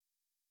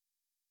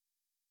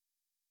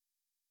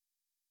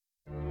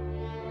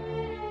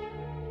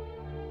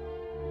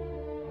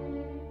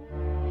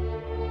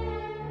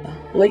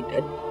late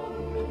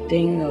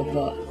thing of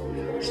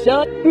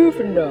Sally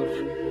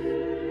Poofendorf.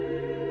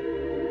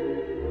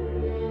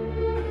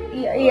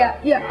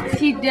 Yeah.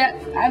 See that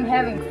I'm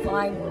having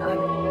fun.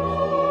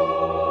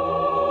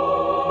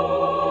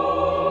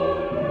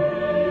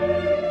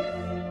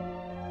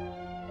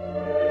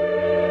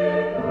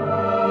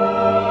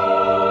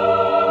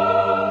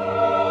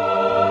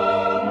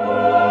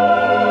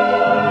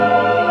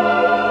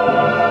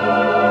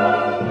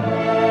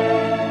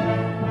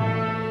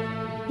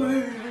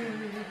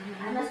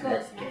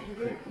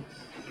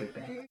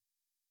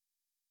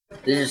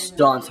 This is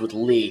Stunts with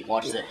Lee.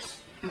 Watch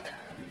this.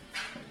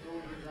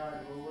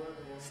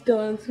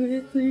 Stunts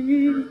with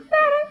Lee.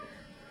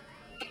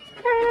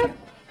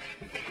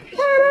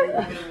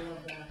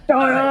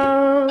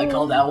 I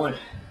call that one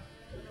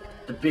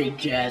the Big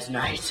Jazz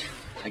Night.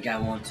 I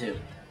got one too.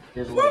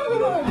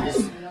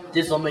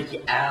 This'll make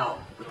you out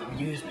with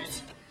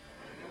amusement.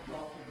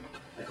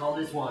 I call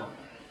this one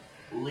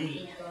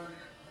Lee.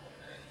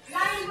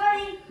 Nice,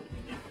 buddy.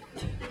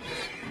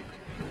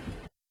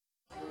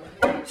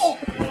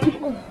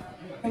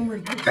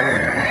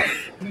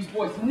 These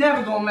boys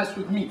never gonna mess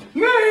with me.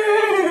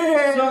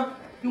 Son,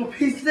 you want a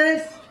piece of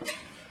this?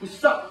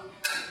 What's up?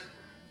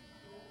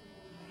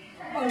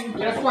 Yeah,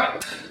 that's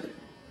right.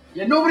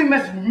 Yeah, nobody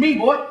messes with me,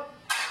 boy.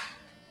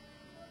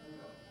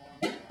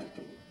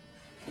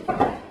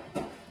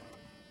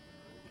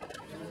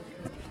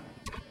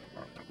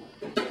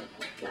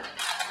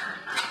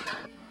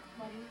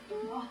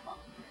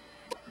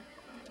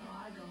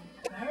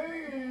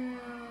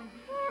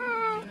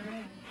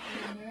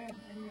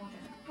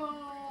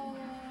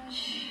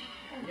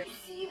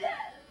 See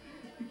that?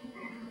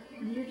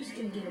 You're just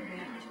gonna get it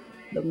back.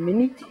 The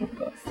mini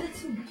teapot.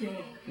 That's so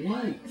gay.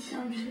 What? I'm just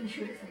gonna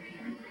shoot it from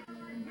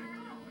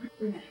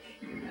here.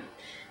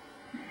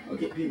 Rematch.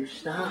 Okay, Peter,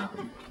 stop.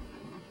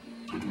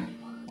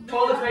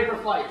 Toilet paper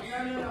fight.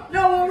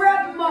 No, we'll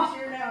wrap him up.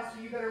 Here now,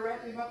 so you better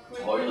wrap him up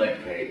quick.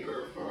 Toilet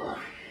paper.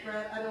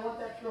 Brad, I don't want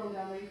that thrown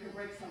down there. You can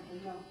break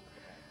something. No.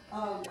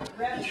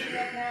 Wrap him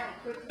up now,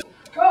 quickly.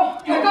 Go.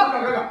 Get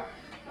out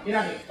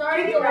here.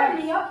 Sorry, you wrap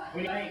me up.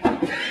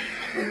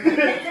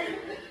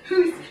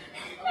 Who's?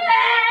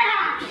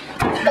 Yeah.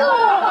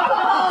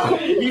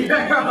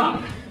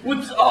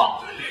 What's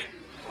up?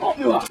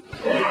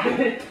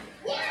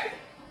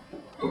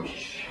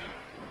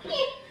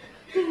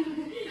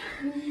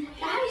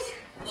 Guys,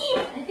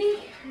 I think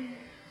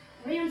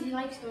Ramsey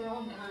likes the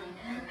wrong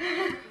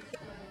kind.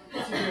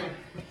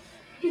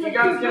 You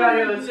guys get out of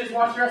here. Let's just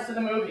watch the rest of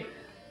the movie.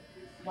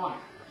 Come on.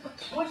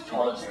 What's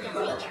toilet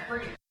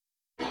paper?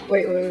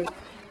 Wait.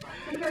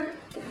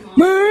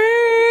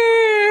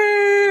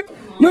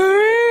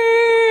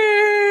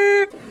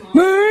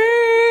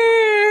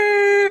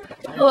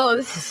 Hello,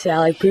 this is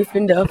Sally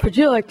Poofendorf. Would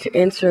you like to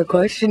answer a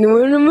question to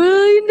win $1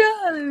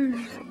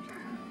 million?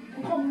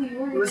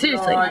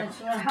 Seriously.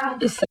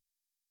 It's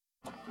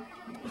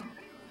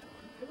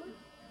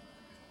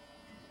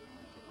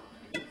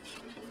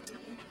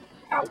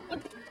I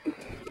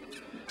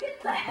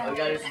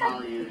got your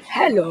smile used.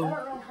 hello.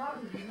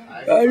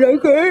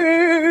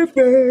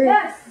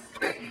 Yes!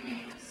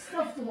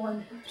 Stuff the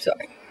one.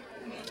 Sorry.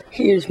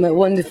 Here's my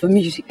wonderful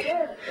music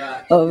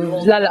of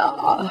la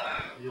la.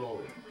 You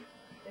hold it.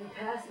 And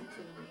pass it to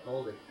me.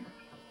 Hold it.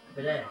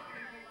 Today.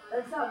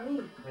 That's not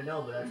me. I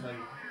know, but that's how you.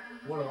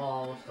 What a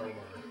all stolen.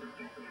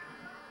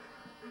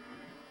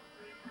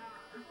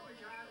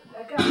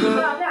 That got me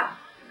now.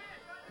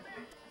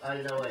 I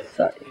know it.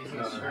 Sorry.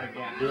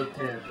 Do a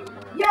 10.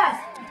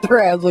 Yes!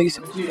 Bradley's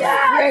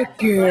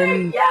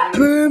freaking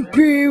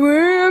bumpy,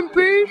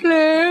 wimpy,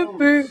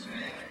 slampy.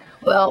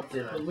 Well,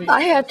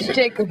 I had to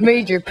take a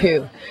major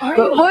poo.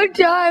 But one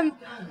time,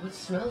 What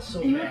smells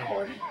so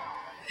bad?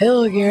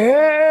 hell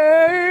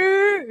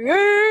yeah.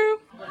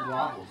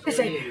 Waffles. I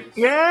say,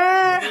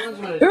 yeah.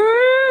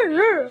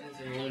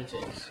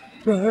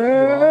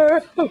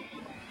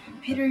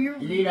 Peter, you're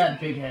You need to have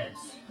big heads.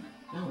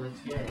 No, that's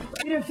gay.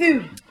 Peter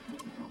food.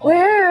 All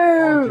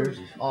Where?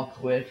 jerseys, all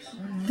quicks,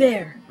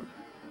 There.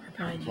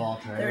 Behind you. ball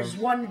trails. There's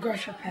one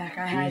Grusher pack.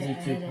 I had Easy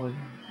it. 2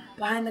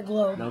 Behind the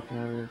globe. No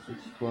cameras,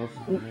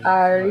 explosives. I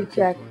already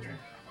checked.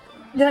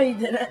 No, you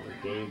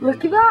didn't.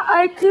 Look at that,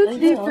 I took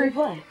different.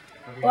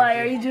 Why,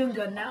 are you doing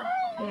good now?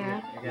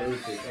 Yeah.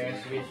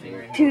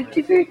 Two.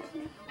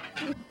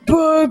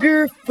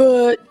 Booger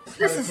foot.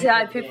 This is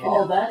Sally Oh,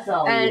 Poofendorf. that's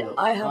all. And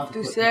I have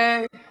to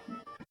say,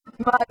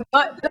 my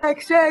butt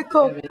like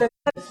Seiko.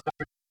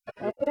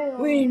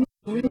 We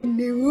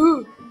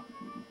knew.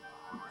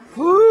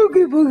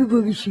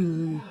 Boogie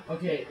shoe.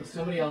 Okay,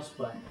 somebody else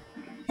play.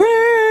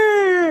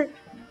 Hey!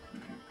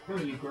 No,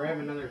 you grab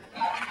another.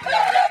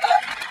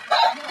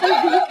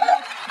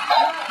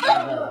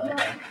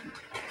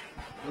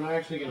 I'm not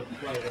actually gonna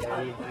play, but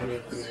I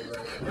need to see it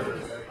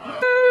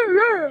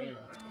right.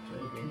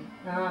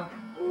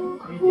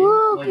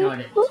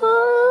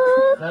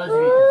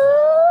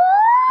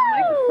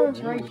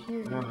 Microphone's right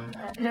here.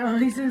 No,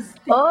 he says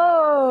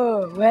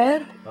Oh,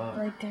 where?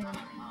 right there.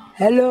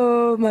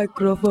 Hello,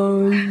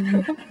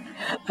 microphone.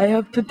 I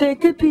have to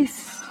take a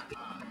piece.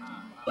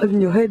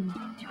 on your head.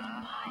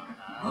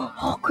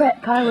 Oh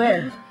crap, pie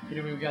where?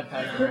 You know, we got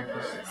pie for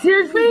breakfast.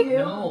 Seriously?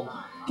 No.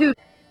 Dude,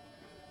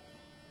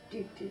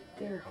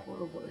 they're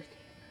horrible.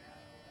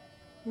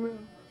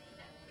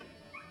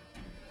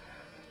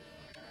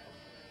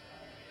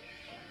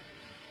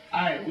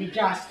 Alright, we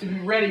got to be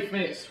ready for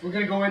this. We're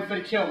gonna go in for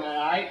the kill, man,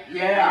 alright?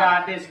 Yeah. I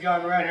got this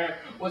gun right here.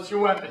 What's your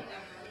weapon?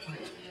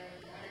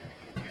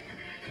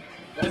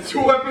 That's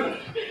your weapon?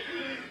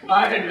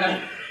 Alright,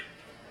 man.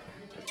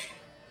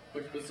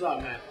 What's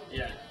up, man?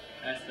 Yeah,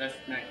 that's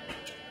nice.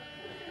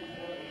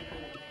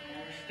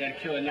 Gotta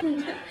kill it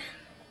now.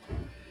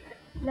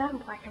 Not in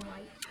black and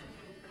white.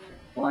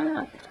 Why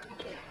not?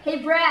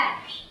 Hey, Brad.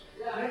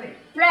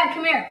 Brad,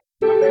 come here.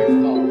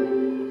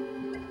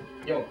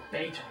 Yo,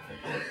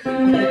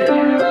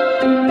 Beethoven.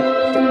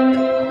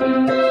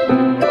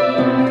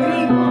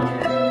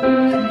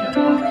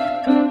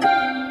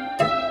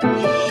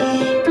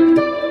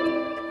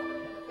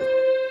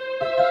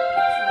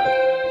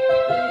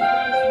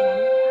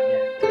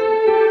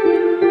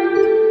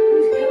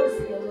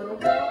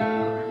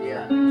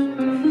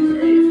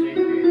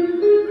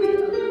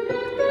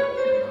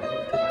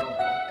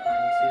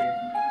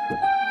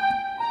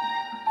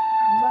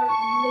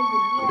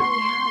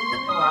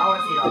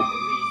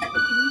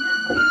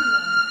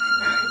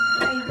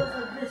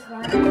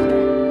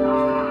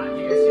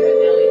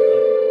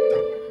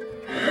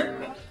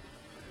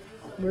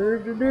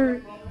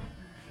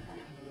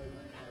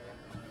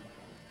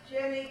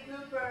 Jenny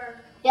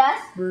Cooper,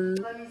 Yes?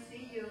 let me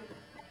see you.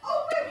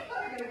 Oh my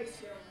God, I'm gonna be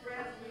so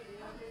Brad's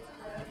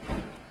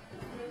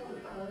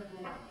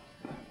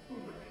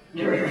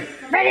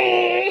meeting.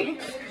 Ready!